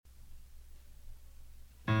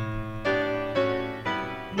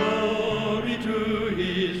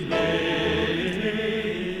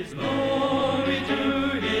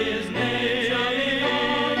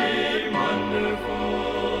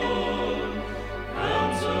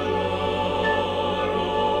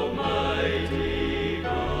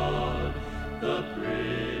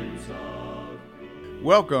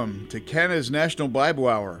Welcome to Canada's National Bible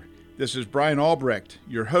Hour. This is Brian Albrecht,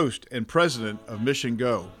 your host and president of Mission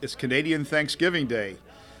Go. It's Canadian Thanksgiving Day.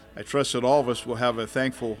 I trust that all of us will have a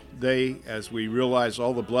thankful day as we realize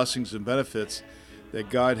all the blessings and benefits that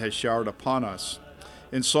God has showered upon us.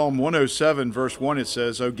 In Psalm 107, verse 1, it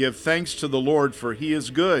says, "Oh, give thanks to the Lord, for he is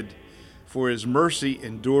good, for his mercy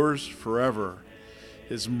endures forever."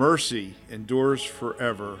 His mercy endures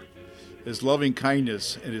forever. His loving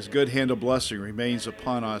kindness and his good hand of blessing remains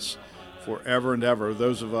upon us forever and ever,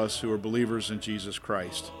 those of us who are believers in Jesus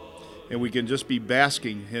Christ. And we can just be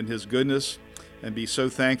basking in his goodness and be so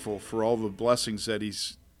thankful for all the blessings that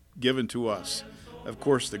he's given to us. Of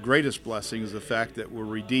course, the greatest blessing is the fact that we're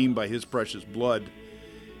redeemed by his precious blood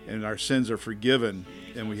and our sins are forgiven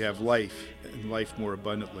and we have life and life more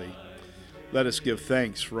abundantly. Let us give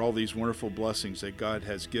thanks for all these wonderful blessings that God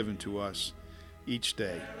has given to us each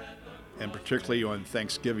day, and particularly on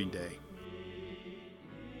Thanksgiving Day.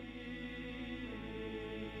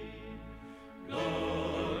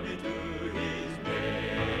 Glory to his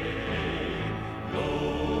name,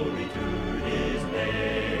 glory to his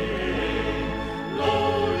name,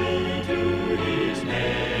 glory to his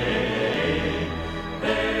name.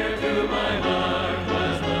 There to my heart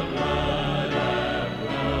was the blood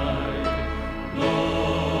applied.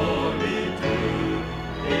 Glory to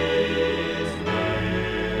his name.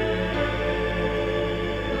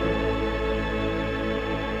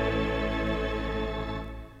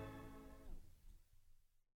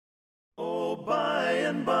 Oh, by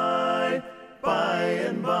and by,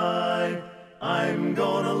 I'm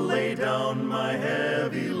gonna lay down my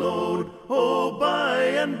heavy load. Oh, by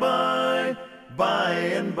and by,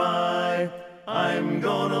 I'm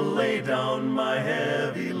gonna lay down my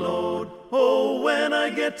heavy load. Oh, when I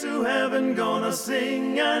get to heaven, gonna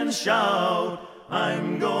sing and shout.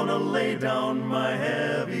 I'm gonna lay down my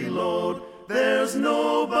heavy load. There's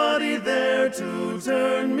nobody there to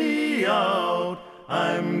turn me out.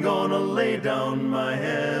 I'm gonna lay down my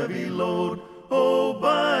heavy load. Oh,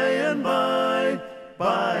 by and by,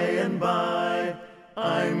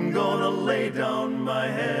 I'm gonna lay down my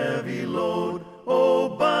heavy load. Oh,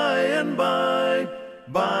 by and by,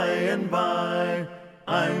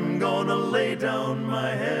 I'm gonna lay down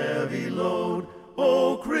my heavy load.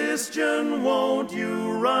 Oh, Christian, won't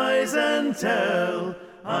you rise and tell?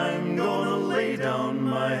 I'm gonna lay down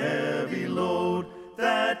my heavy load.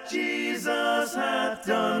 That Jesus hath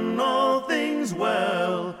done all things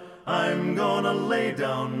well. I'm gonna lay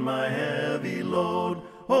down my heavy load.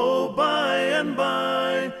 Oh, by and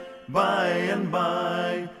by,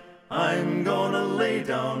 I'm gonna lay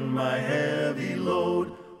down my heavy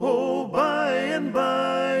load. Oh, by and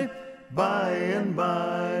by,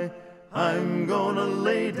 I'm gonna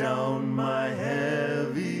lay down my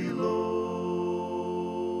heavy load.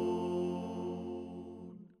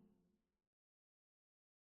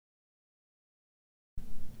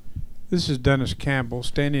 This is Dennis Campbell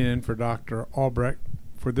standing in for Dr. Albrecht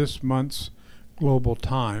for this month's Global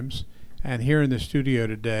Times, and here in the studio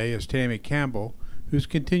today is Tammy Campbell, who's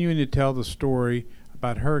continuing to tell the story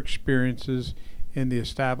about her experiences in the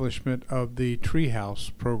establishment of the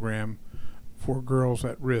Treehouse program for girls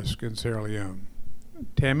at risk in Sierra Leone.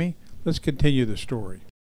 Tammy, let's continue the story.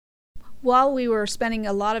 While we were spending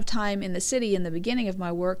a lot of time in the city in the beginning of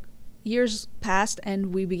my work, years passed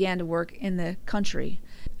and we began to work in the country.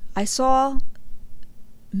 I saw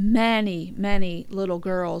many little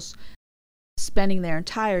girls spending their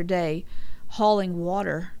entire day hauling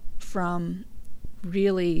water from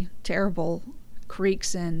really terrible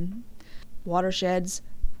creeks and watersheds.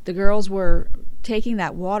 The girls were taking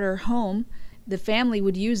that water home. The family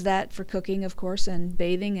would use that for cooking, of course, and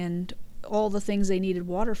bathing and all the things they needed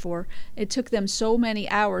water for. It took them so many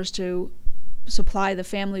hours to supply the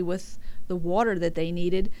family with the water that they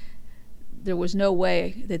needed. There was no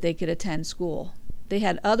way that they could attend school. They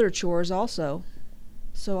had other chores also.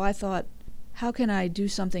 So I thought, how can I do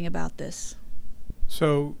something about this?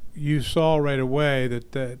 So you saw right away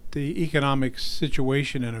that the economic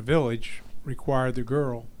situation in a village required the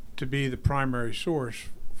girl to be the primary source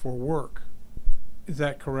for work. Is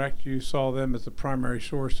that correct? You saw them as the primary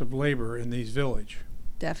source of labor in these villages?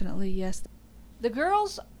 Definitely, yes. The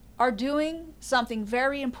girls are doing something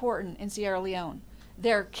very important in Sierra Leone.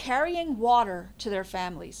 They're carrying water to their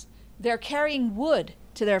families. They're carrying wood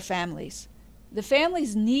to their families. The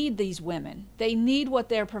families need these women. They need what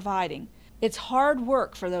they're providing. It's hard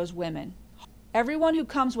work for those women. Everyone who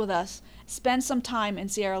comes with us, spends some time in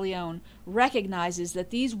Sierra Leone, recognizes that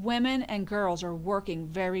these women and girls are working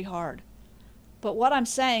very hard. But what I'm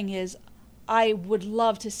saying is, I would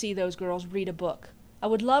love to see those girls read a book. I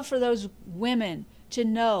would love for those women to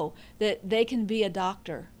know that they can be a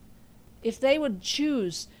doctor. If they would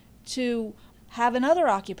choose to have another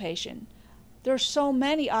occupation, there are so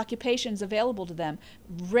many occupations available to them.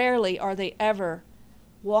 Rarely are they ever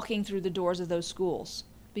walking through the doors of those schools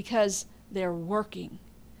because they're working.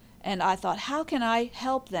 And I thought, how can I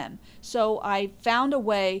help them? So I found a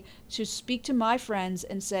way to speak to my friends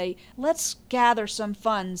and say, let's gather some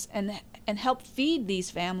funds and help feed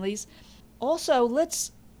these families. Also,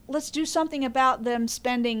 let's do something about them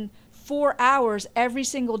spending 4 hours every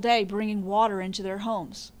single day bringing water into their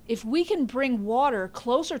homes. If we can bring water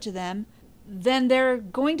closer to them, then they're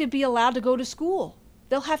going to be allowed to go to school.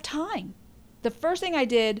 They'll have time. The first thing I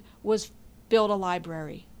did was build a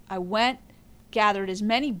library. I went, gathered as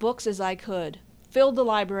many books as I could, filled the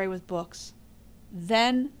library with books,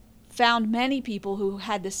 then found many people who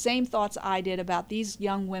had the same thoughts I did about these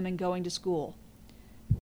young women going to school.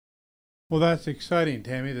 Well, that's exciting,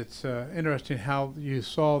 Tammy. That's interesting how you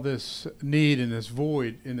saw this need and this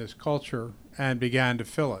void in this culture and began to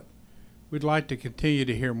fill it. We'd like to continue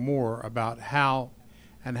to hear more about how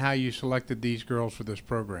you selected these girls for this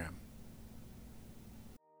program.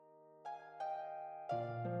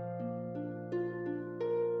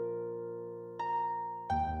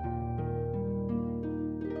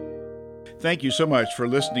 Thank you so much for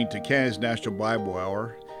listening to Canada's National Bible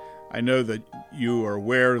Hour. I know that you are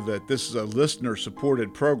aware that this is a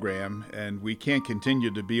listener-supported program, and we can't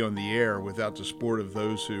continue to be on the air without the support of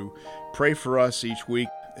those who pray for us each week,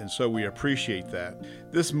 and so we appreciate that.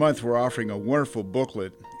 This month we're offering a wonderful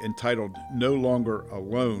booklet entitled No Longer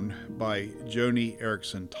Alone by Joni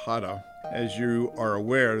Eareckson Tada. As you are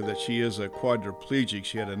aware that she is a quadriplegic.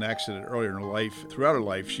 She had an accident earlier in her life. Throughout her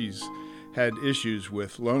life, she's had issues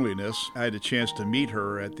with loneliness. I had a chance to meet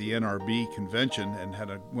her at the NRB convention and had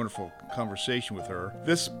a wonderful conversation with her.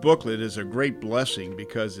 This booklet is a great blessing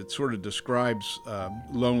because it sort of describes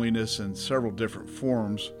loneliness in several different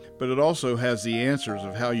forms, but it also has the answers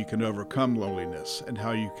of how you can overcome loneliness and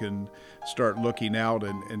how you can start looking out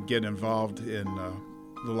and get involved in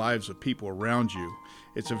the lives of people around you.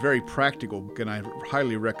 It's a very practical book, and I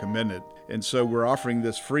highly recommend it. And so we're offering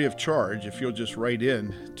this free of charge if you'll just write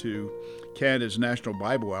in to Canada's National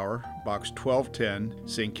Bible Hour, Box 1210,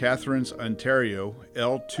 St. Catharines, Ontario,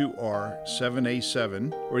 L2R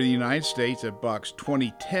 7A7, or the United States at Box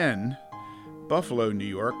 2010, Buffalo, New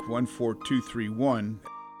York 14231.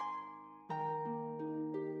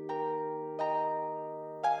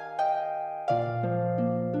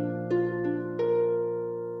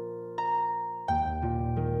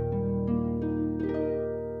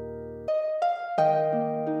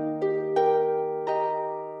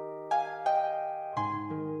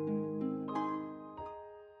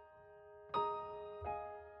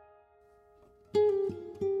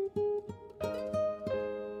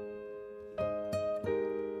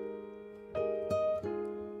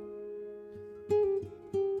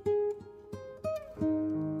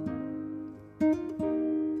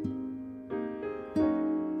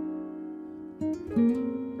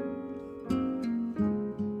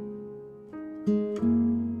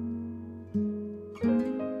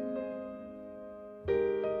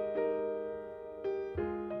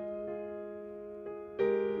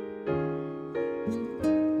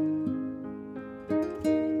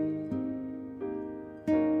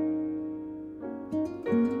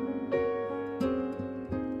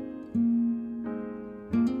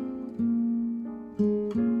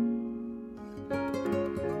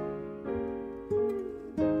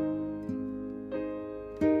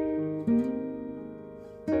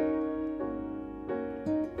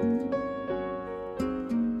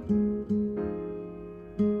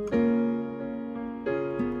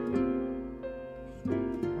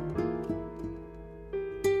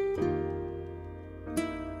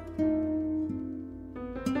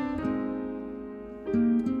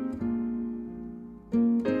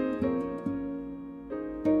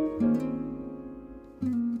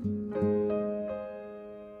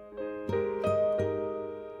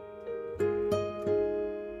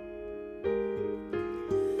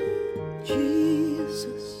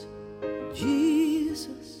 Jesus,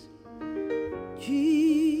 Jesus,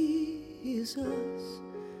 Jesus,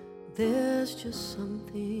 there's just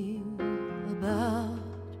something about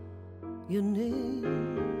your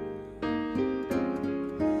name.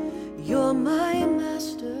 You're my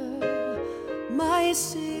master, my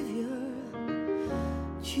savior,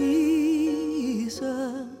 Jesus,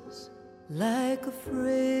 like a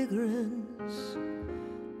fragrance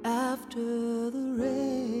after the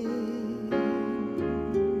rain.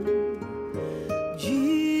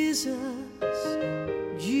 Jesus,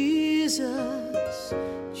 Jesus,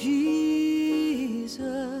 Jesus,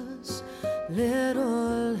 let all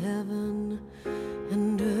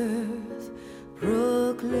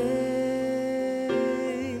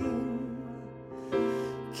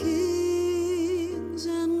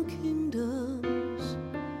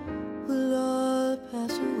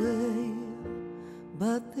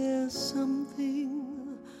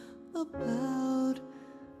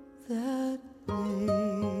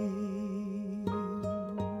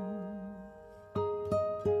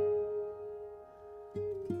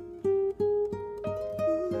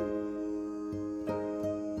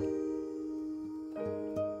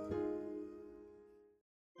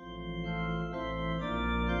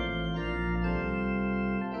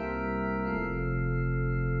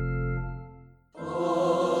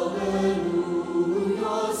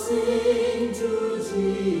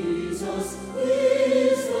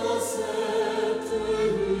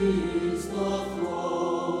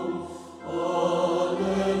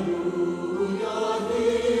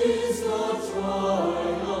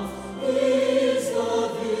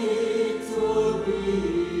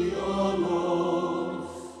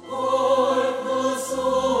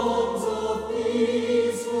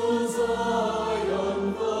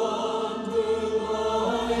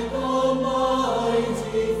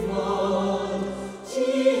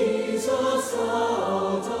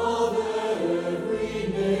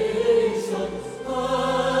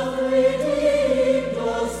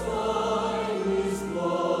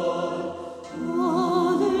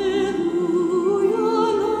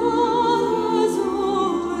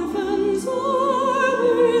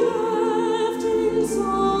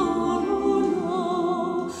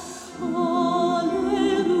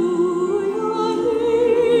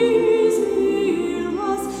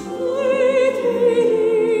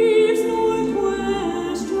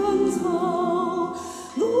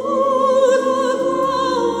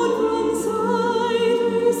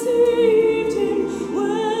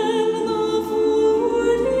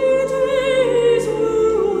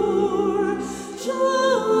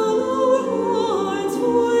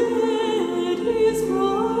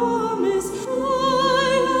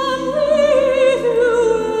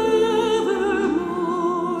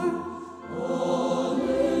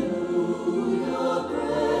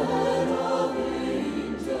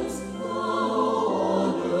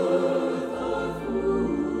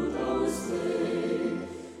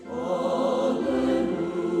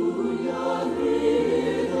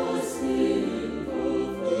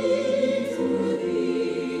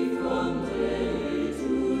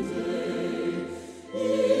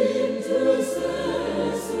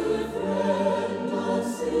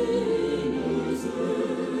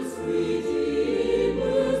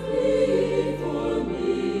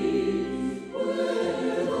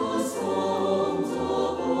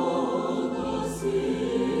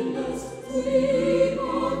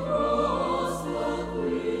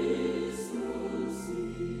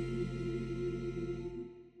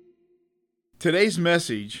Today's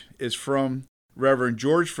message is from Reverend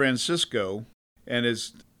George Francisco and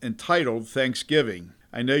is entitled Thanksgiving.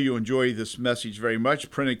 I know you'll enjoy this message very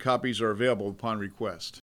much. Printed copies are available upon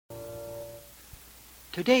request.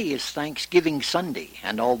 Today is Thanksgiving Sunday,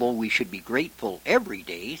 and although we should be grateful every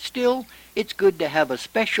day, still it's good to have a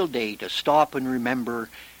special day to stop and remember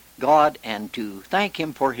God and to thank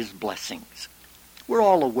Him for His blessings. We're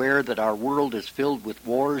all aware that our world is filled with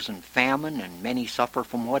wars and famine, and many suffer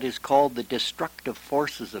from what is called the destructive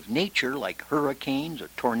forces of nature, like hurricanes or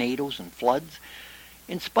tornadoes and floods.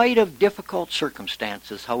 In spite of difficult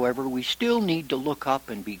circumstances, however, we still need to look up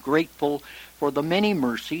and be grateful for the many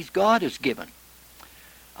mercies God has given.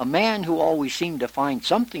 A man who always seemed to find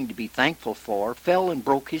something to be thankful for fell and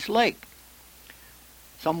broke his leg.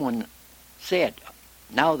 Someone said,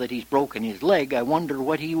 "Now that he's broken his leg, I wonder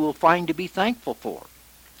what he will find to be thankful for."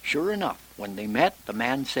 Sure enough, when they met, the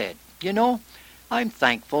man said, "You know, I'm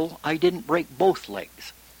thankful I didn't break both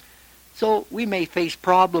legs." So we may face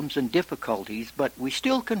problems and difficulties, but we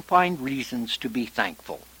still can find reasons to be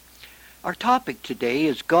thankful. Our topic today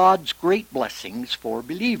is God's great blessings for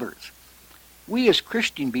believers. We as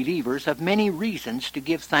Christian believers have many reasons to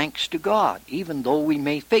give thanks to God, even though we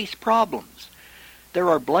may face problems. There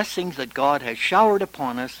are blessings that God has showered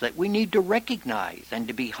upon us that we need to recognize and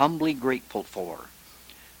to be humbly grateful for.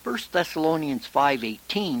 1 Thessalonians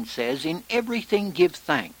 5:18 says, "In everything give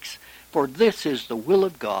thanks, for this is the will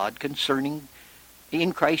of God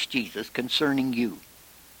in Christ Jesus concerning you."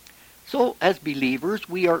 So, as believers,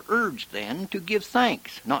 we are urged then to give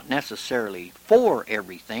thanks, not necessarily for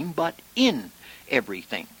everything, but in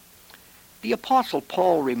everything. The Apostle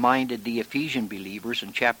Paul reminded the Ephesian believers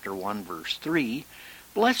in chapter 1, verse 3,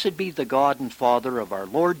 "Blessed be the God and Father of our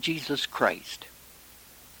Lord Jesus Christ,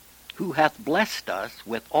 who hath blessed us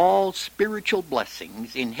with all spiritual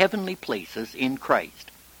blessings in heavenly places in Christ."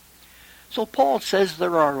 So Paul says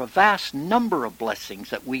there are a vast number of blessings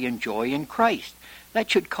that we enjoy in Christ that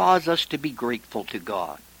should cause us to be grateful to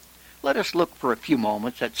God. Let us look for a few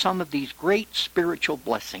moments at some of these great spiritual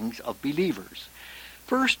blessings of believers.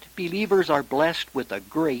 First, believers are blessed with a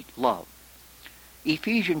great love.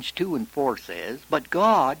 Ephesians 2 and 4 says, "But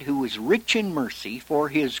God, who is rich in mercy, for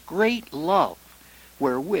His great love,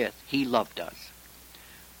 wherewith He loved us."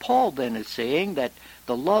 Paul then is saying that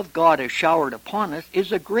the love God has showered upon us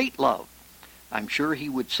is a great love. I'm sure he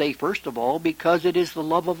would say, first of all, because it is the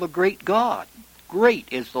love of a great God. "Great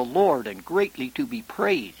is the Lord, and greatly to be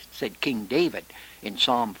praised," said King David in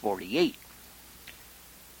Psalm 48.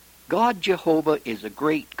 God Jehovah is a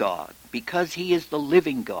great God because He is the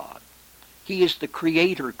living God. He is the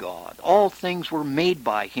Creator God. All things were made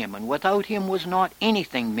by Him, and without Him was not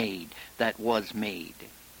anything made that was made.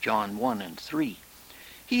 John 1 and 3.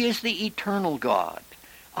 He is the eternal God.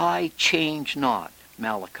 "I change not,"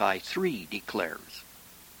 Malachi 3 declares.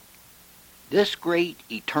 This great,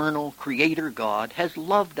 eternal Creator God has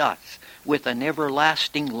loved us with an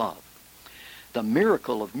everlasting love. The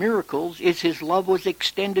miracle of miracles is His love was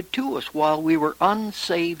extended to us while we were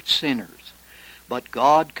unsaved sinners. But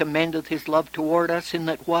God commendeth His love toward us in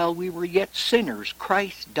that while we were yet sinners,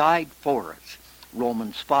 Christ died for us.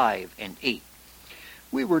 Romans 5 and 8.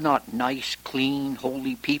 We were not nice, clean,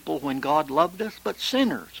 holy people when God loved us, but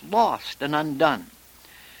sinners, lost and undone.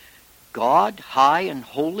 God, high and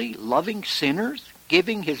holy, loving sinners,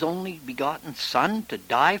 giving His only begotten Son to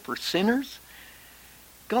die for sinners.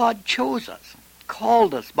 God chose us,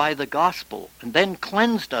 called us by the gospel, and then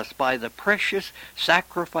cleansed us by the precious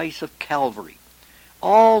sacrifice of Calvary,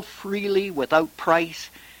 all freely without price,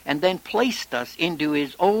 and then placed us into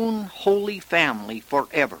His own holy family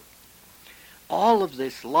forever. All of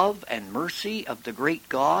this love and mercy of the great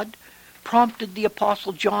God prompted the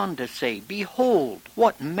Apostle John to say, "Behold,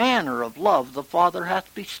 what manner of love the Father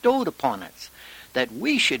hath bestowed upon us, that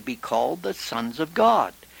we should be called the sons of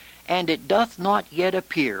God. And it doth not yet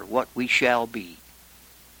appear what we shall be."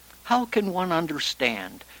 How can one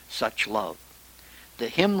understand such love? The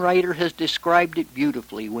hymn writer has described it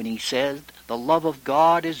beautifully when he says, "The love of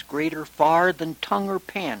God is greater far than tongue or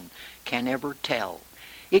pen can ever tell.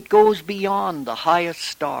 It goes beyond the highest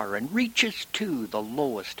star and reaches to the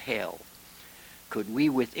lowest hell. Could we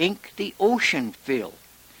with ink the ocean fill,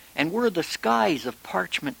 and were the skies of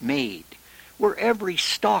parchment made, were every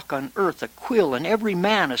stalk on earth a quill, and every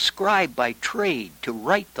man a scribe by trade, to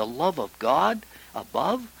write the love of God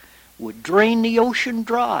above, would drain the ocean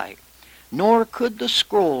dry, nor could the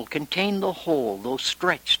scroll contain the whole, though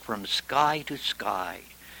stretched from sky to sky.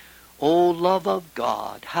 O love of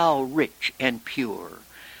God, how rich and pure,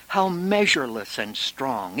 how measureless and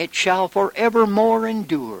strong, it shall forevermore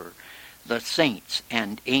endure, the saints'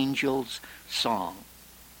 and angels' song."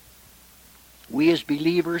 We as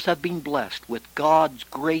believers have been blessed with God's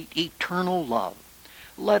great eternal love.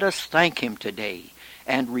 Let us thank Him today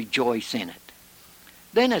and rejoice in it.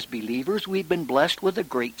 Then as believers we've been blessed with a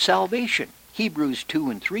great salvation. Hebrews 2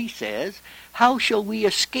 and 3 says, "How shall we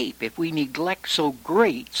escape if we neglect so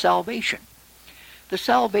great salvation?" The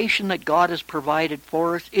salvation that God has provided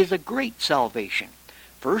for us is a great salvation.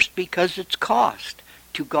 First, because it's cost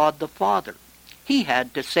to God the Father. He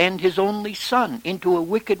had to send His only Son into a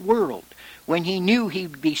wicked world when He knew He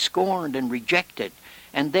would be scorned and rejected,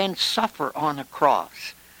 and then suffer on a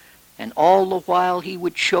cross. And all the while He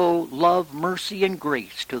would show love, mercy, and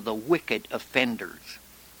grace to the wicked offenders.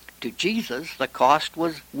 To Jesus, the cost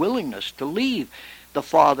was willingness to leave the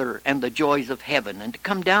Father and the joys of heaven and to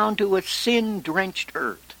come down to a sin-drenched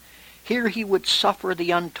earth. Here He would suffer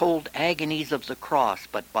the untold agonies of the cross,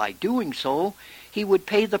 but by doing so, He would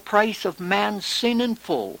pay the price of man's sin in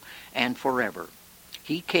full and forever.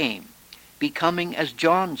 He came, becoming, as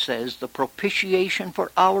John says, the propitiation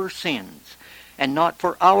for our sins, and not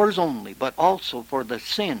for ours only, but also for the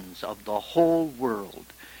sins of the whole world.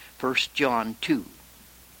 1 John 2.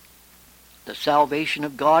 The salvation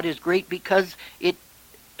of God is great because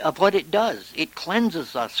of what it does. It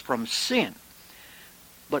cleanses us from sin.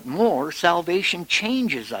 But more, salvation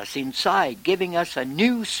changes us inside, giving us a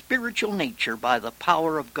new spiritual nature by the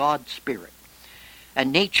power of God's Spirit. A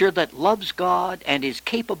nature that loves God and is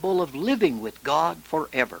capable of living with God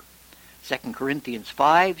forever. 2 Corinthians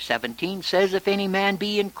 5:17 says, "If any man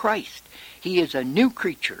be in Christ, he is a new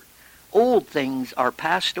creature. Old things are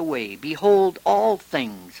passed away. Behold, all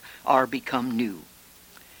things are become new."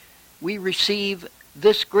 We receive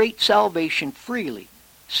this great salvation freely,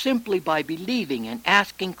 simply by believing and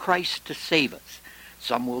asking Christ to save us.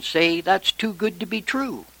 Some will say that's too good to be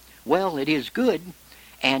true. Well, it is good,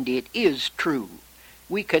 and it is true.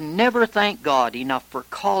 We can never thank God enough for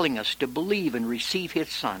calling us to believe and receive His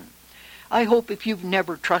Son. I hope if you've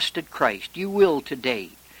never trusted Christ, you will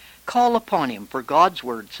today. Call upon Him, for God's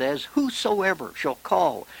Word says, "Whosoever shall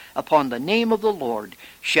call upon the name of the Lord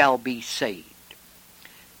shall be saved."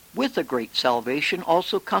 With a great salvation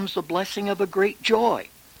also comes the blessing of a great joy.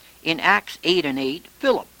 In Acts 8 and 8,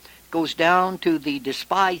 Philip goes down to the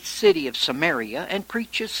despised city of Samaria and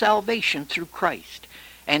preaches salvation through Christ.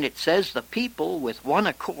 And it says the people with one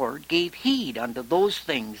accord gave heed unto those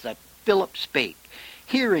things that Philip spake,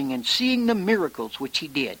 hearing and seeing the miracles which he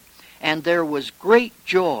did. And there was great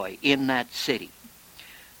joy in that city.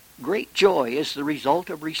 Great joy is the result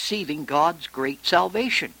of receiving God's great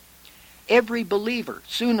salvation. Every believer,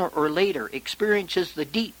 sooner or later, experiences the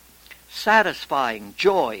deep, satisfying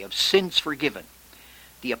joy of sins forgiven.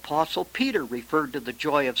 The Apostle Peter referred to the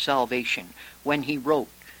joy of salvation when he wrote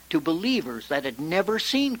to believers that had never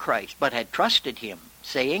seen Christ but had trusted Him,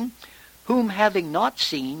 saying, "Whom having not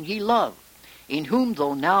seen ye love, in whom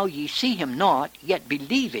though now ye see Him not, yet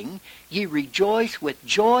believing, ye rejoice with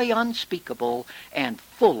joy unspeakable and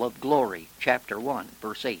full of glory." Chapter 1,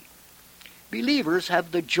 verse 8. Believers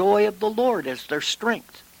have the joy of the Lord as their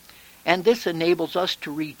strength, and this enables us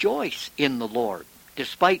to rejoice in the Lord,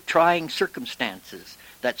 despite trying circumstances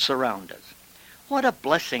that surround us. What a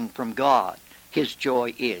blessing from God His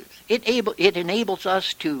joy is. It enables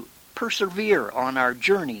us to persevere on our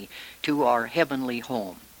journey to our heavenly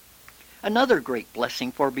home. Another great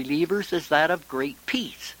blessing for believers is that of great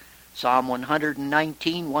peace. Psalm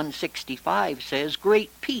 119, 165 says, "Great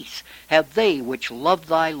peace have they which love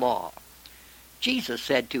thy law." Jesus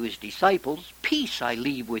said to His disciples, "Peace I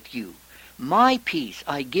leave with you. My peace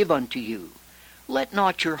I give unto you. Let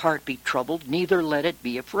not your heart be troubled, neither let it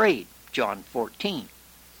be afraid." John 14.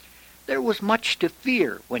 There was much to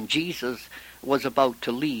fear when Jesus was about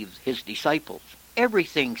to leave His disciples.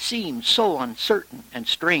 Everything seemed so uncertain and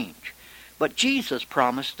strange. But Jesus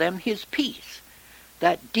promised them His peace,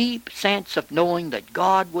 that deep sense of knowing that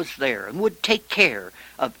God was there and would take care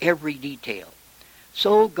of every detail.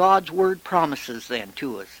 So God's Word promises then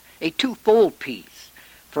to us a twofold peace.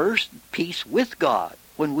 First, peace with God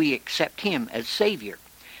when we accept Him as Savior,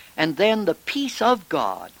 and then the peace of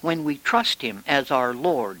God when we trust Him as our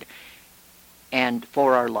Lord and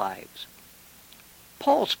for our lives.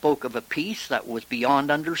 Paul spoke of a peace that was beyond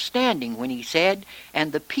understanding when he said,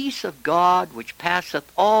 "And the peace of God which passeth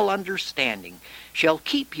all understanding shall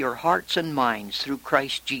keep your hearts and minds through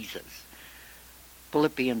Christ Jesus."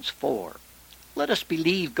 Philippians 4. Let us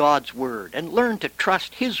believe God's Word and learn to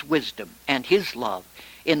trust His wisdom and His love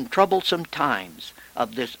in troublesome times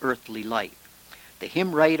of this earthly life. The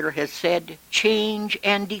hymn writer has said, "Change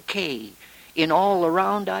and decay in all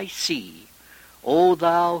around I see. O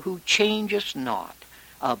Thou who changest not,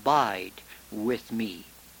 abide with me."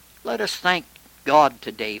 Let us thank God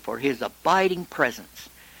today for his abiding presence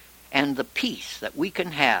and the peace that we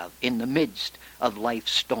can have in the midst of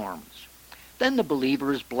life's storms. Then the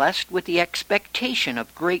believer is blessed with the expectation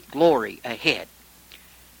of great glory ahead.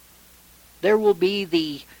 There will be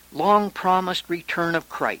the long-promised return of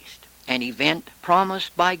Christ, an event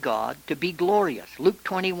promised by God to be glorious. Luke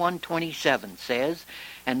 21:27 says,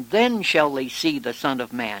 "And then shall they see the Son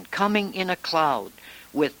of Man coming in a cloud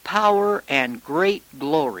with power and great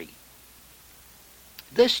glory."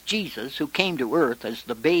 This Jesus, who came to earth as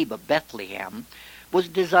the babe of Bethlehem, was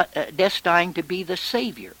destined to be the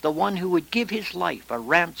Savior, the one who would give his life a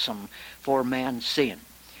ransom for man's sin.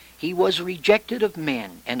 He was rejected of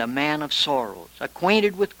men and a man of sorrows,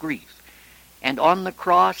 acquainted with grief, and on the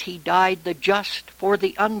cross he died the just for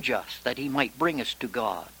the unjust, that he might bring us to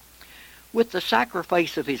God. With the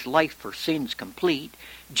sacrifice of his life for sins complete,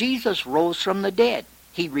 Jesus rose from the dead.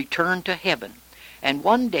 He returned to heaven, and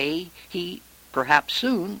one day he, perhaps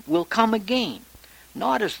soon, will come again,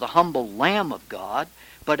 not as the humble Lamb of God,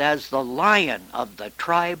 but as the Lion of the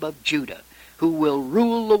tribe of Judah, who will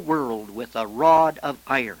rule the world with a rod of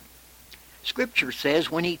iron. Scripture says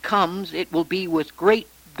when he comes, it will be with great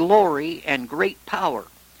glory and great power,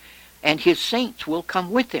 and his saints will come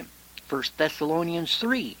with him. 1 Thessalonians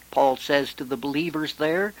 3, Paul says to the believers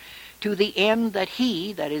there, "To the end that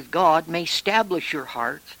he," that is God, "may establish your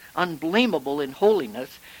hearts unblameable in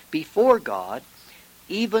holiness before God,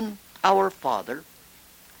 even our Father,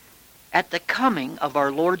 at the coming of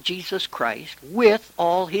our Lord Jesus Christ with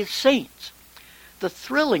all his saints." The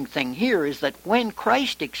thrilling thing here is that when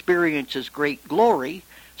Christ experiences great glory,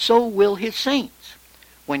 so will his saints.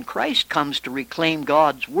 When Christ comes to reclaim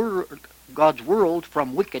God's world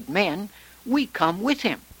from wicked men, we come with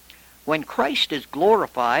him. When Christ is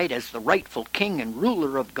glorified as the rightful king and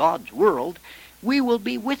ruler of God's world, we will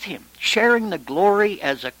be with him, sharing the glory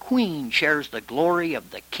as a queen shares the glory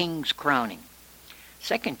of the king's crowning.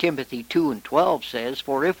 2 Timothy 2:12 says,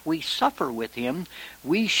 "For if we suffer with him,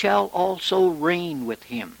 we shall also reign with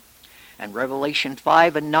him." And Revelation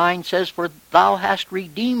 5:9 says, "For thou hast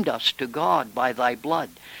redeemed us to God by thy blood,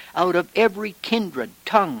 out of every kindred,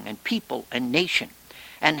 tongue, and people, and nation,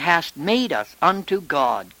 and hast made us unto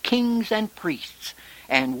God kings and priests,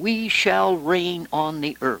 and we shall reign on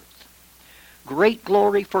the earth." Great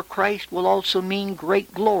glory for Christ will also mean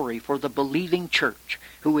great glory for the believing church,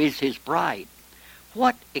 who is his bride.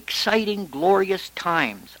 What exciting, glorious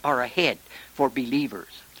times are ahead for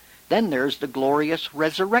believers. Then there's the glorious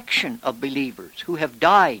resurrection of believers who have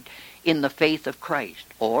died in the faith of Christ,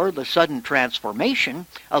 or the sudden transformation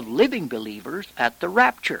of living believers at the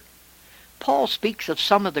rapture. Paul speaks of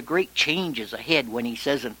some of the great changes ahead when he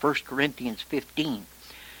says in 1 Corinthians 15,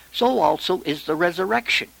 "So also is the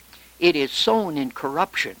resurrection. It is sown in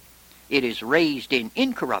corruption. It is raised in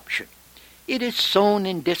incorruption. It is sown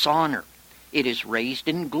in dishonor. It is raised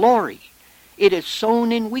in glory. It is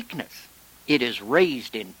sown in weakness. It is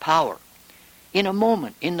raised in power. In a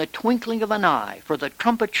moment, in the twinkling of an eye, for the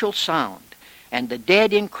trumpet shall sound, and the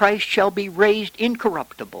dead in Christ shall be raised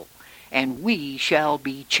incorruptible, and we shall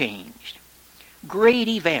be changed." Great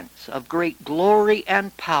events of great glory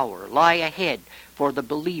and power lie ahead for the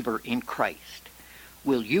believer in Christ.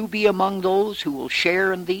 Will you be among those who will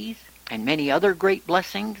share in these and many other great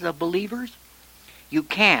blessings of believers? You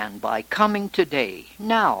can by coming today,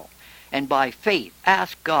 now, and by faith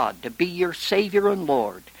ask God to be your Savior and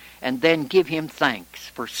Lord, and then give him thanks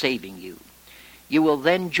for saving you. You will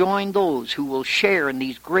then join those who will share in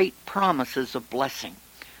these great promises of blessing,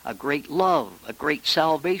 a great love, a great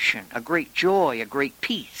salvation, a great joy, a great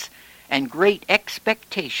peace, and great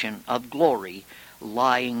expectation of glory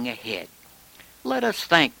lying ahead. Let us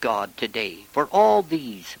thank God today for all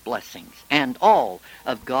these blessings and all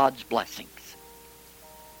of God's blessings.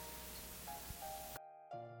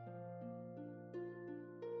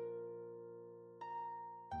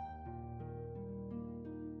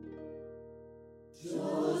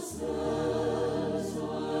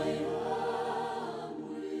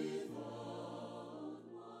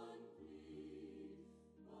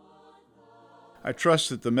 I trust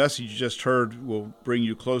that the message you just heard will bring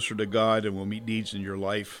you closer to God and will meet needs in your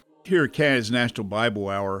life. Here at Canada's National Bible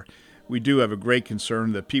Hour, we do have a great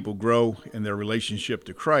concern that people grow in their relationship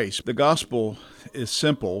to Christ. The gospel is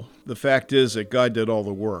simple. The fact is that God did all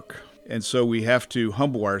the work. And so we have to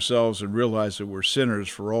humble ourselves and realize that we're sinners,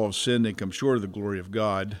 for all have sinned and come short of the glory of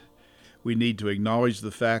God. We need to acknowledge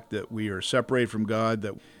the fact that we are separated from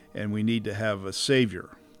God, and we need to have a Savior.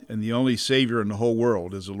 And the only Savior in the whole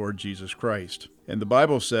world is the Lord Jesus Christ. And the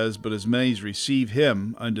Bible says, "But as many as receive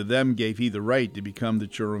him, unto them gave he the right to become the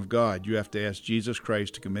children of God." You have to ask Jesus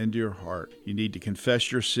Christ to come into your heart. You need to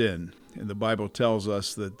confess your sin And the Bible tells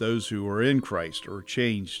us that those who are in Christ are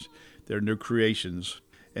changed. They're new creations.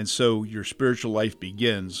 And so your spiritual life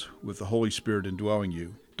begins with the Holy Spirit indwelling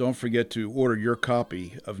you. Don't forget to order your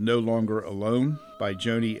copy of No Longer Alone by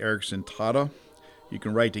Joni Eareckson Tada. You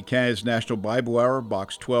can write to Canada's National Bible Hour,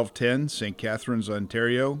 Box 1210, St. Catharines,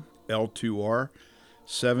 Ontario, L2R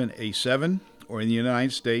 7A7, or in the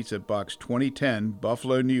United States at Box 2010,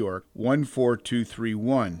 Buffalo, New York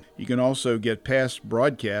 14231. You can also get past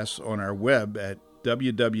broadcasts on our web at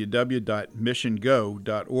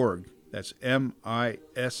www.missiongo.org. That's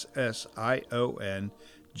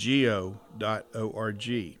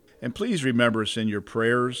MISSIONGO.org. And please remember us in your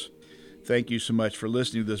prayers. Thank you so much for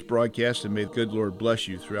listening to this broadcast, and may the good Lord bless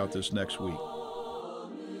you throughout this next week.